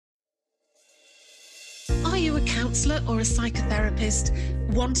a counsellor or a psychotherapist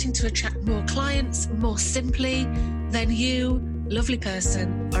wanting to attract more clients more simply, then you, lovely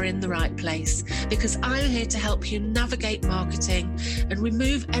person, are in the right place, because I'm here to help you navigate marketing and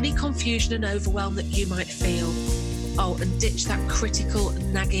remove any confusion and overwhelm that you might feel. Oh, and ditch that critical,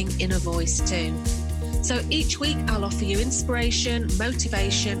 nagging inner voice too. So each week I'll offer you inspiration,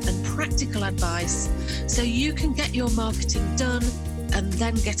 motivation and practical advice so you can get your marketing done and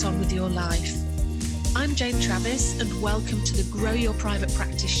then get on with your life. I'm Jane Travis and welcome to the Grow Your Private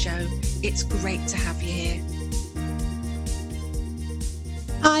Practice Show. It's great to have you here.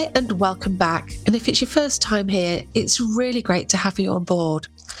 Hi and welcome back. And if it's your first time here, it's really great to have you on board.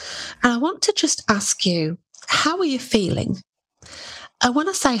 And I want to just ask you, how are you feeling? And when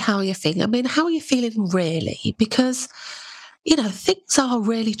I say how are you feeling, I mean, how are you feeling really? Because, you know, things are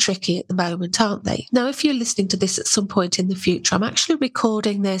really tricky at the moment, aren't they? Now, if you're listening to this at some point in the future, I'm actually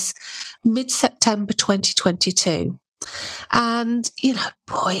recording this mid-September 2022. And, you know,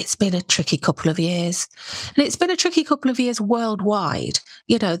 boy, it's been a tricky couple of years. And it's been a tricky couple of years worldwide.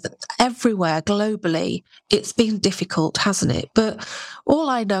 You know, everywhere globally, it's been difficult, hasn't it? But all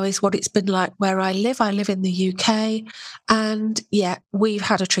I know is what it's been like where I live. I live in the UK. And yeah, we've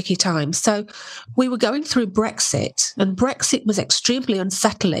had a tricky time. So we were going through Brexit, and Brexit was extremely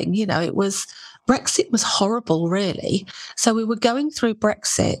unsettling. You know, Brexit was horrible, really. So we were going through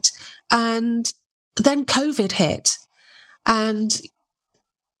Brexit, and then COVID hit. And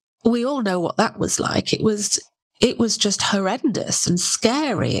we all know what that was like. It was just horrendous and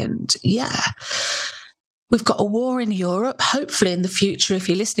scary. And yeah, we've got a war in Europe. Hopefully in the future, if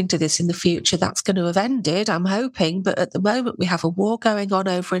you're listening to this in the future, that's going to have ended, I'm hoping. But at the moment, we have a war going on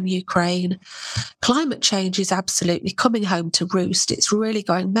over in Ukraine. Climate change is absolutely coming home to roost. It's really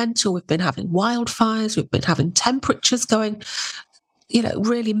going mental. We've been having wildfires. We've been having temperatures going, you know,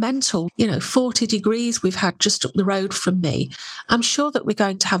 really mental, 40 degrees we've had just up the road from me. I'm sure that we're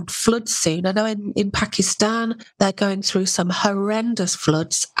going to have floods soon. I know in Pakistan, they're going through some horrendous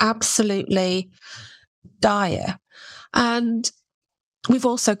floods, absolutely dire. And we've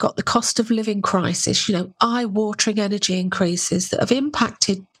also got the cost of living crisis, eye-watering energy increases that have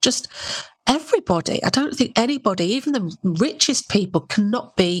impacted just everybody. I don't think anybody, even the richest people,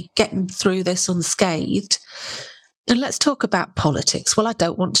 cannot be getting through this unscathed. And let's talk about politics. Well, I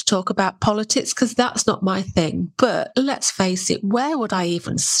don't want to talk about politics because that's not my thing. But let's face it, where would I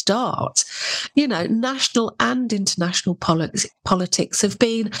even start? National and international politics have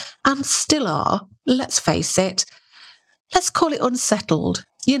been and still are, let's face it, let's call it unsettled.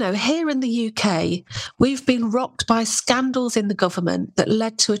 Here in the UK, we've been rocked by scandals in the government that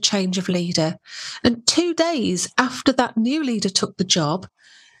led to a change of leader. And 2 days after that new leader took the job,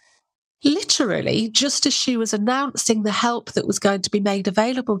 literally, just as she was announcing the help that was going to be made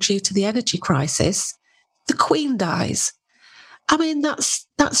available due to the energy crisis, the Queen dies. I mean, that's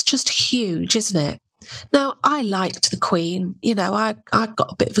just huge, isn't it? Now, I liked the Queen. I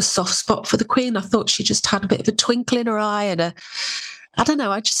got a bit of a soft spot for the Queen. I thought she just had a bit of a twinkle in her eye and I don't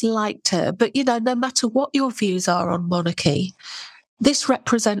know, I just liked her. But, no matter what your views are on monarchy, this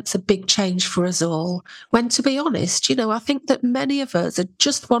represents a big change for us all. When, to be honest, I think that many of us are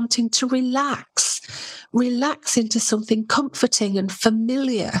just wanting to relax into something comforting and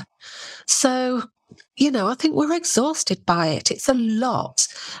familiar. So, I think we're exhausted by it. It's a lot.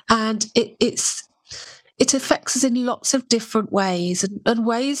 And it affects us in lots of different ways and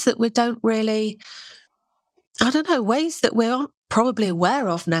ways that we don't really, ways that we aren't probably aware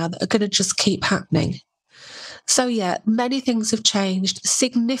of now that are going to just keep happening. So yeah, many things have changed,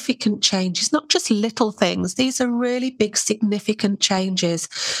 significant changes, not just little things. These are really big, significant changes.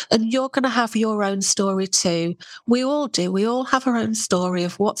 And you're going to have your own story too. We all do. We all have our own story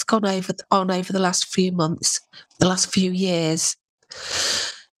of what's gone on over the last few months, the last few years.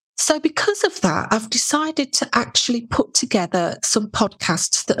 So because of that, I've decided to actually put together some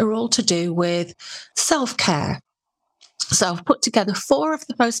podcasts that are all to do with self-care. So I've put together 4 of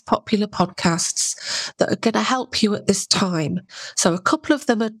the most popular podcasts that are going to help you at this time. So a couple of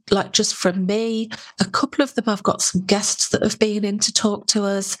them are like just from me. A couple of them I've got some guests that have been in to talk to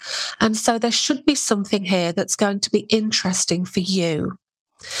us. And so there should be something here that's going to be interesting for you.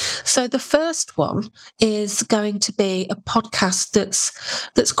 So the first one is going to be a podcast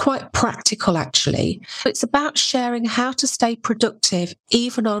that's quite practical, actually. It's about sharing how to stay productive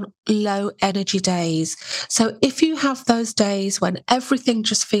even on low energy days. So if you have those days when everything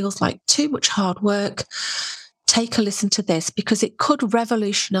just feels like too much hard work, take a listen to this because it could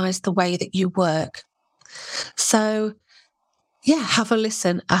revolutionize the way that you work. So Yeah, have a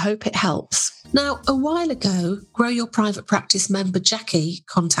listen. I hope it helps. Now, a while ago, Grow Your Private Practice member Jackie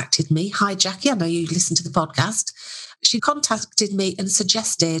contacted me. Hi, Jackie. I know you listen to the podcast. She contacted me and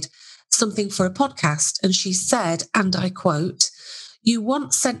suggested something for a podcast. And she said, and I quote, "You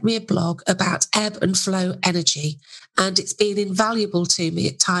once sent me a blog about ebb and flow energy, and it's been invaluable to me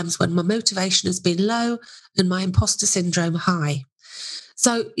at times when my motivation has been low and my imposter syndrome high."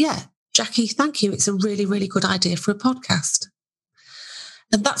 So, yeah, Jackie, thank you. It's a really, really good idea for a podcast.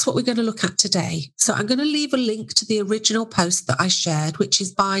 And that's what we're going to look at today. So I'm going to leave a link to the original post that I shared, which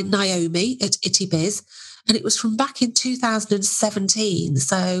is by Naomi at Itty Biz. And it was from back in 2017,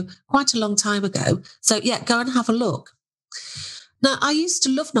 so quite a long time ago. So yeah, go and have a look. Now, I used to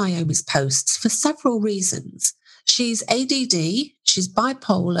love Naomi's posts for several reasons. She's ADD, she's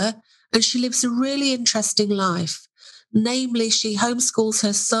bipolar, and she lives a really interesting life. Namely, she homeschools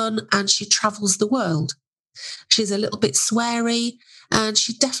her son and she travels the world. She's a little bit sweary and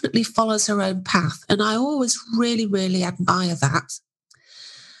she definitely follows her own path. And I always really, really admire that.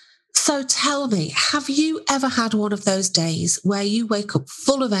 So tell me, have you ever had one of those days where you wake up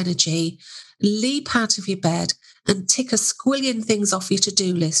full of energy, leap out of your bed and tick a squillion things off your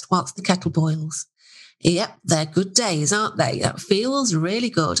to-do list whilst the kettle boils? Yep, they're good days, aren't they? That feels really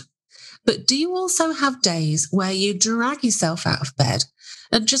good. But do you also have days where you drag yourself out of bed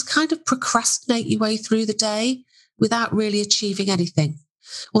and just kind of procrastinate your way through the day without really achieving anything?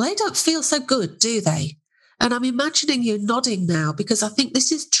 Well, they don't feel so good, do they? And I'm imagining you nodding now because I think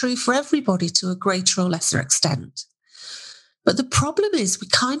this is true for everybody to a greater or lesser extent. But the problem is we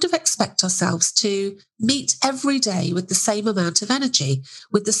kind of expect ourselves to meet every day with the same amount of energy,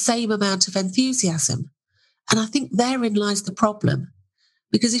 with the same amount of enthusiasm. And I think therein lies the problem.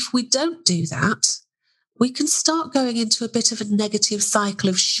 Because if we don't do that, we can start going into a bit of a negative cycle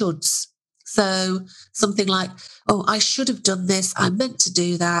of shoulds. So something like, oh, I should have done this, I meant to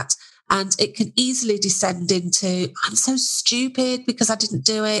do that. And it can easily descend into, I'm so stupid because I didn't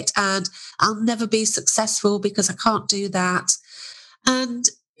do it, and I'll never be successful because I can't do that. And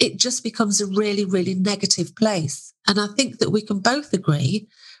it just becomes a really, really negative place. And I think that we can both agree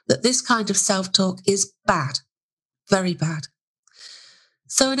that this kind of self-talk is bad, very bad.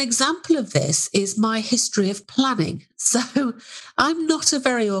 So an example of this is my history of planning. So I'm not a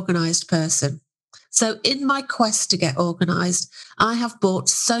very organised person. So in my quest to get organised, I have bought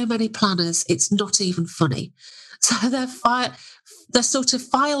so many planners, it's not even funny. So they're sort of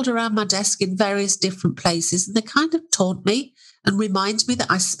filed around my desk in various different places, and they kind of taunt me and remind me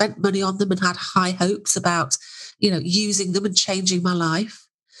that I spent money on them and had high hopes about, using them and changing my life.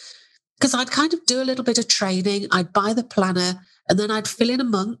 Because I'd kind of do a little bit of training, I'd buy the planner, and then I'd fill in a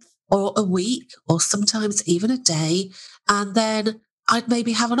month or a week or sometimes even a day, and then I'd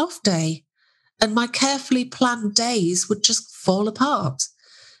maybe have an off day. And my carefully planned days would just fall apart.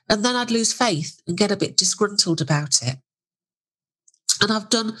 And then I'd lose faith and get a bit disgruntled about it. And I've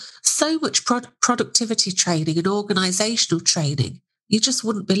done so much productivity training and organisational training, you just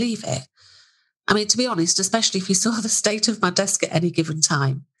wouldn't believe it. I mean, to be honest, especially if you saw the state of my desk at any given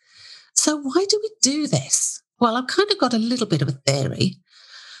time. So why do we do this? Well, I've kind of got a little bit of a theory.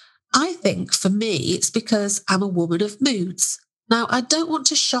 I think for me, it's because I'm a woman of moods. Now, I don't want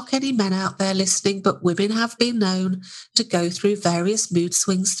to shock any men out there listening, but women have been known to go through various mood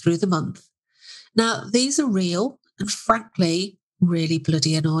swings through the month. Now, these are real and frankly, really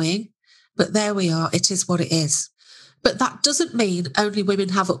bloody annoying. But there we are. It is what it is. But that doesn't mean only women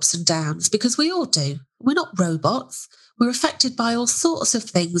have ups and downs, because we all do. We're not robots. We're affected by all sorts of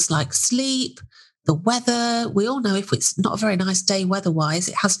things like sleep, the weather. We all know if it's not a very nice day weather-wise,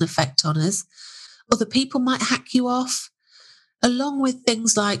 it has an effect on us. Other people might hack you off, along with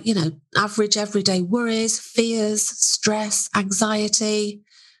things like, average everyday worries, fears, stress, anxiety,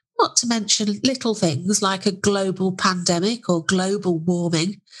 not to mention little things like a global pandemic or global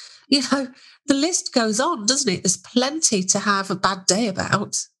warming. The list goes on, doesn't it? There's plenty to have a bad day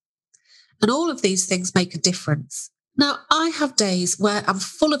about. And all of these things make a difference. Now, I have days where I'm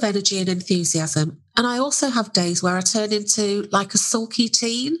full of energy and enthusiasm, and I also have days where I turn into like a sulky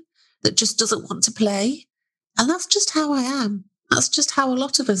teen that just doesn't want to play. And that's just how I am. That's just how a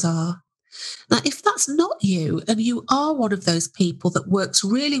lot of us are. Now, if that's not you, and you are one of those people that works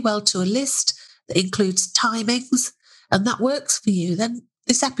really well to a list that includes timings, and that works for you, then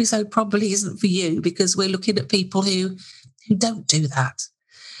this episode probably isn't for you, because we're looking at people who don't do that.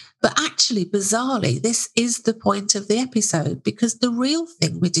 But actually, bizarrely, this is the point of the episode, because the real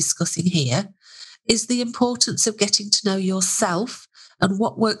thing we're discussing here is the importance of getting to know yourself and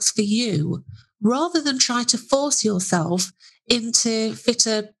what works for you, rather than try to force yourself into fit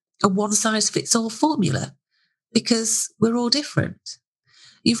a one-size-fits-all formula. because we're all different.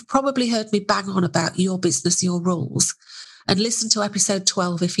 You've probably heard me bang on about your business, your rules, and listen to episode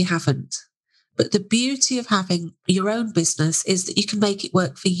 12 if you haven't. But the beauty of having your own business is that you can make it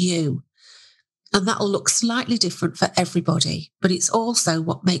work for you. And that'll look slightly different for everybody, but it's also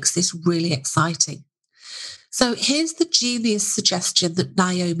what makes this really exciting. So here's the genius suggestion that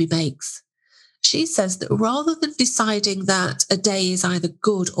Naomi makes. She says that rather than deciding that a day is either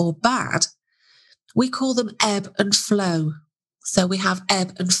good or bad, we call them ebb and flow. So we have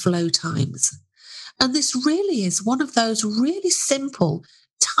ebb and flow times. And this really is one of those really simple,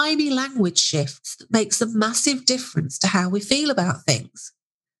 tiny language shifts that makes a massive difference to how we feel about things.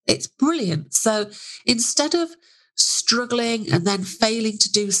 It's brilliant. So instead of struggling and then failing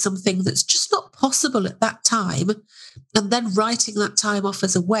to do something that's just not possible at that time, and then writing that time off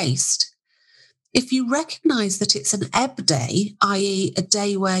as a waste, if you recognize that it's an ebb day, i.e. a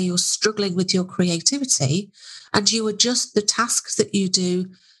day where you're struggling with your creativity, and you adjust the tasks that you do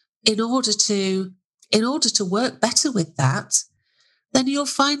in order to work better with that, then you'll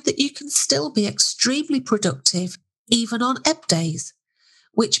find that you can still be extremely productive even on ebb days,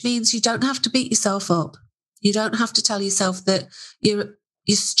 which means you don't have to beat yourself up. You don't have to tell yourself that you're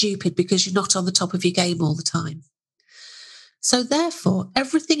stupid because you're not on the top of your game all the time. So therefore,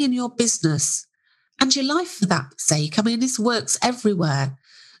 everything in your business and your life for that sake, I mean, this works everywhere.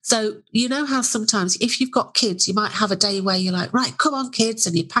 So you know how sometimes if you've got kids, you might have a day where you're like, right, come on kids,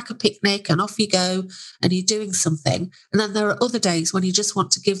 and you pack a picnic and off you go and you're doing something. And then there are other days when you just want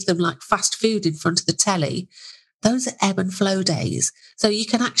to give them like fast food in front of the telly. Those are ebb and flow days. So you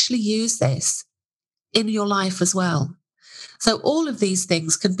can actually use this in your life as well. So all of these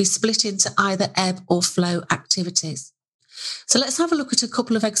things can be split into either ebb or flow activities. So let's have a look at a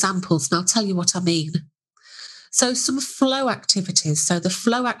couple of examples and I'll tell you what I mean. So some flow activities. So the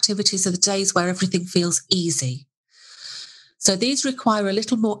flow activities are the days where everything feels easy. So these require a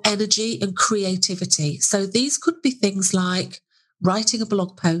little more energy and creativity. So these could be things like writing a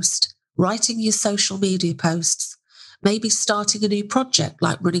blog post, writing your social media posts, maybe starting a new project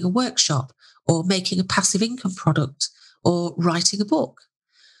like running a workshop or making a passive income product or writing a book.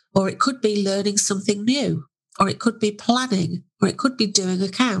 Or it could be learning something new, or it could be planning, or it could be doing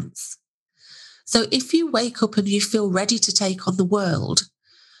accounts. So if you wake up and you feel ready to take on the world,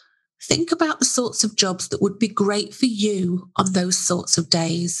 think about the sorts of jobs that would be great for you on those sorts of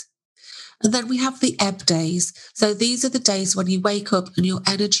days. And then we have the ebb days. So these are the days when you wake up and your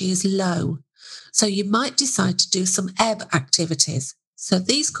energy is low. So you might decide to do some ebb activities. So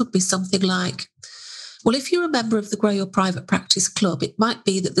these could be something like, well, if you're a member of the Grow Your Private Practice Club, it might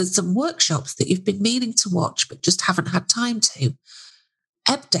be that there's some workshops that you've been meaning to watch but just haven't had time to.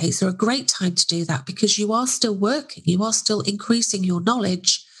 Ebb days are a great time to do that because you are still working, you are still increasing your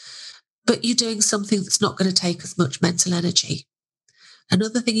knowledge, but you're doing something that's not going to take as much mental energy.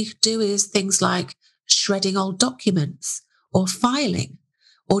 Another thing you could do is things like shredding old documents or filing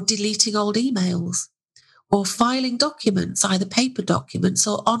or deleting old emails or filing documents, either paper documents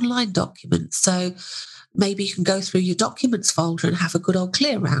or online documents. So maybe you can go through your documents folder and have a good old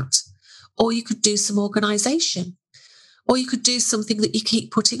clear out. Or you could do some organisation. Or you could do something that you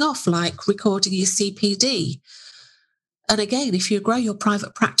keep putting off, like recording your CPD. And again, if you Grow Your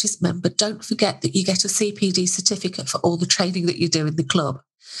Private Practice member, don't forget that you get a CPD certificate for all the training that you do in the club.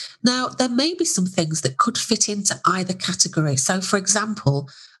 Now, there may be some things that could fit into either category. So, for example,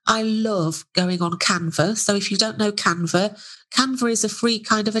 I love going on Canva. So if you don't know Canva, Canva is a free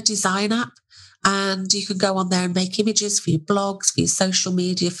kind of a design app. And you can go on there and make images for your blogs, for your social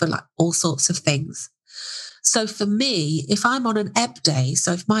media, for like all sorts of things. So for me, if I'm on an ebb day,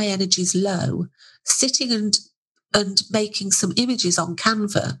 so if my energy is low, sitting and making some images on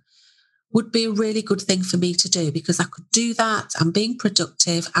Canva would be a really good thing for me to do because I could do that. I'm being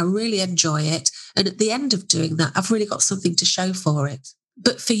productive. I really enjoy it. And at the end of doing that, I've really got something to show for it.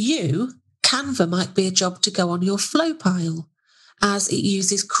 But for you, Canva might be a job to go on your flow pile as it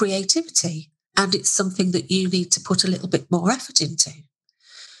uses creativity and it's something that you need to put a little bit more effort into.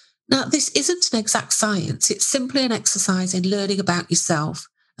 Now, this isn't an exact science. It's simply an exercise in learning about yourself,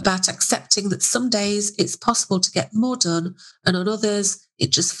 about accepting that some days it's possible to get more done and on others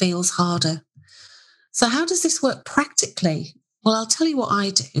it just feels harder. So how does this work practically? Well, I'll tell you what I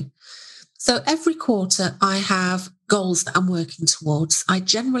do. So every quarter I have goals that I'm working towards. I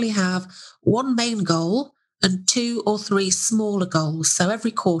generally have one main goal and 2 or 3 smaller goals. So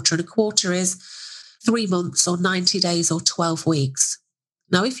every quarter, and a quarter is 3 months or 90 days or 12 weeks.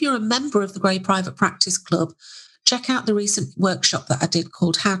 Now, if you're a member of the Grow Your Private Practice Club, check out the recent workshop that I did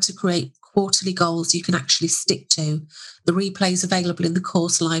called How to Create Quarterly Goals You Can Actually Stick to. The replay is available in the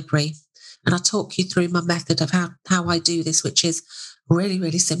course library. And I'll talk you through my method of how I do this, which is really,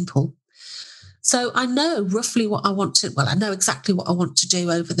 really simple. So I know roughly what I want to, I know exactly what I want to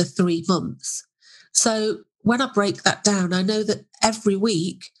do over the 3 months. So when I break that down, I know that every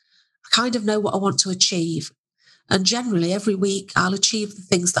week I kind of know what I want to achieve. And generally every week I'll achieve the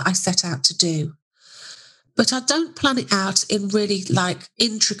things that I set out to do. But I don't plan it out in really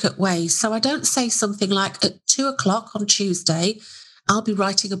intricate ways. So I don't say something like at 2:00 on Tuesday, I'll be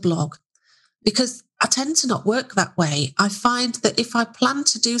writing a blog, because I tend to not work that way. I find that if I plan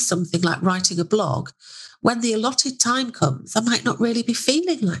to do something like writing a blog, when the allotted time comes, I might not really be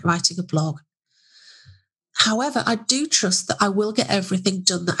feeling like writing a blog. However, I do trust that I will get everything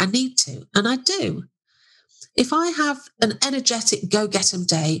done that I need to, and I do. If I have an energetic go-get-'em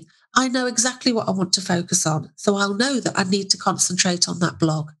day, I know exactly what I want to focus on, so I'll know that I need to concentrate on that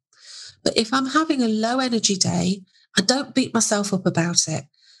blog. But if I'm having a low energy day, I don't beat myself up about it.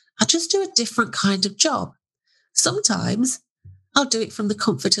 I just do a different kind of job. Sometimes I'll do it from the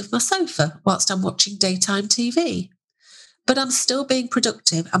comfort of my sofa whilst I'm watching daytime TV. But I'm still being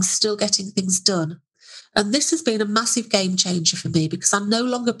productive. I'm still getting things done. And this has been a massive game changer for me, because I no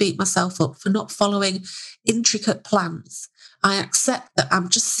longer beat myself up for not following intricate plans. I accept that I'm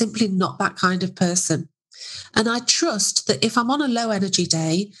just simply not that kind of person. And I trust that if I'm on a low energy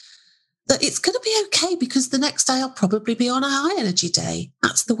day, that it's going to be okay, because the next day I'll probably be on a high energy day.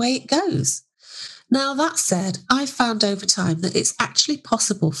 That's the way it goes. Now, that said, I've found over time that it's actually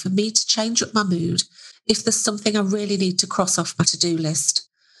possible for me to change up my mood if there's something I really need to cross off my to-do list.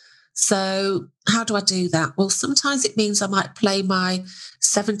 So how do I do that? Well, sometimes it means I might play my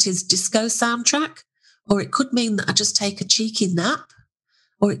 70s disco soundtrack, or it could mean that I just take a cheeky nap,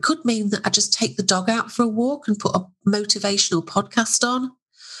 or it could mean that I just take the dog out for a walk and put a motivational podcast on,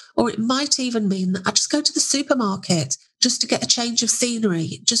 or it might even mean that I just go to the supermarket just to get a change of scenery.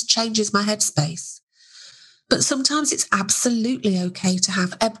 It just changes my headspace. But sometimes it's absolutely okay to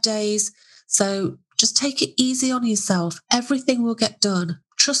have ebb days. So just take it easy on yourself. Everything will get done.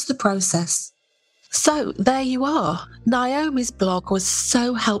 Trust the process. So there you are. Naomi's blog was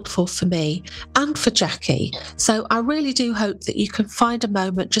so helpful for me and for Jackie. So I really do hope that you can find a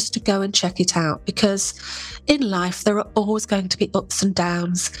moment just to go and check it out, because in life there are always going to be ups and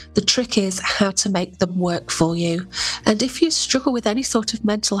downs. The trick is how to make them work for you. And if you struggle with any sort of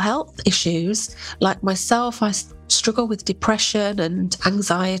mental health issues, like myself, I struggle with depression and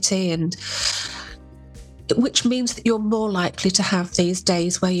anxiety, and which means that you're more likely to have these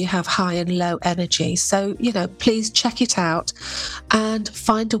days where you have high and low energy. So, please check it out and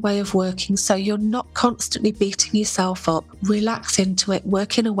find a way of working so you're not constantly beating yourself up. Relax into it,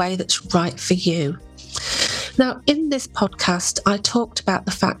 work in a way that's right for you. Now, in this podcast, I talked about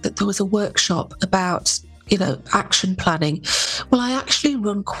the fact that there was a workshop about action planning. Well, I actually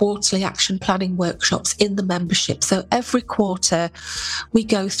run quarterly action planning workshops in the membership. So every quarter we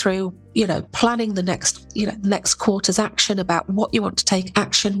go through, planning the next quarter's action, about what you want to take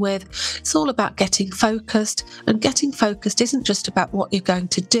action with. It's all about getting focused, and getting focused isn't just about what you're going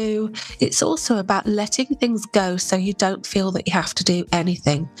to do. It's also about letting things go so you don't feel that you have to do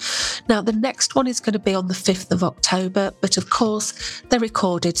anything. Now, the next one is going to be on the 5th of October, but of course they're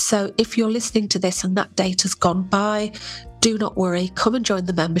recorded. So if you're listening to this and that date has gone by, do not worry, come and join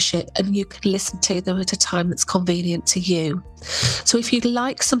the membership and you can listen to them at a time that's convenient to you. So if you'd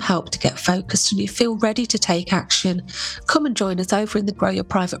like some help to get focused and you feel ready to take action, come and join us over in the Grow Your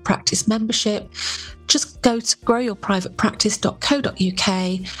Private Practice membership. Just go to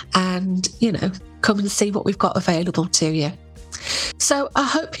growyourprivatepractice.co.uk and, come and see what we've got available to you. So I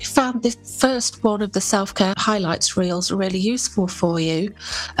hope you found this first one of the self-care highlights reels really useful for you.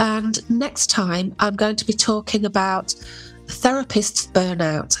 And next time I'm going to be talking about therapist's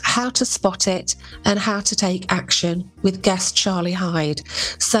burnout, how to spot it and how to take action with guest Charlie Hyde.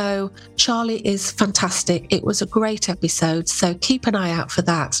 So Charlie is fantastic. It was a great episode, so keep an eye out for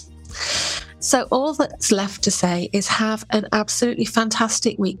that. So all that's left to say is have an absolutely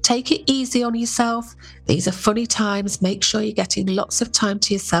fantastic week. Take it easy on yourself. These are funny times. Make sure you're getting lots of time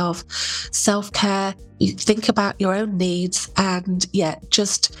to yourself. Self-care. You think about your own needs and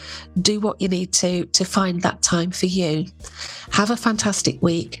just do what you need to find that time for you. Have a fantastic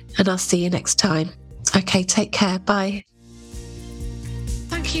week and I'll see you next time. Okay, take care. Bye.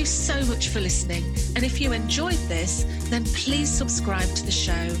 Thank you so much for listening. And if you enjoyed this, then please subscribe to the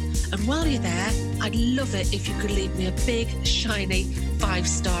show. And while you're there, I'd love it if you could leave me a big, shiny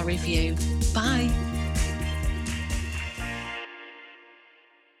 5-star review. Bye.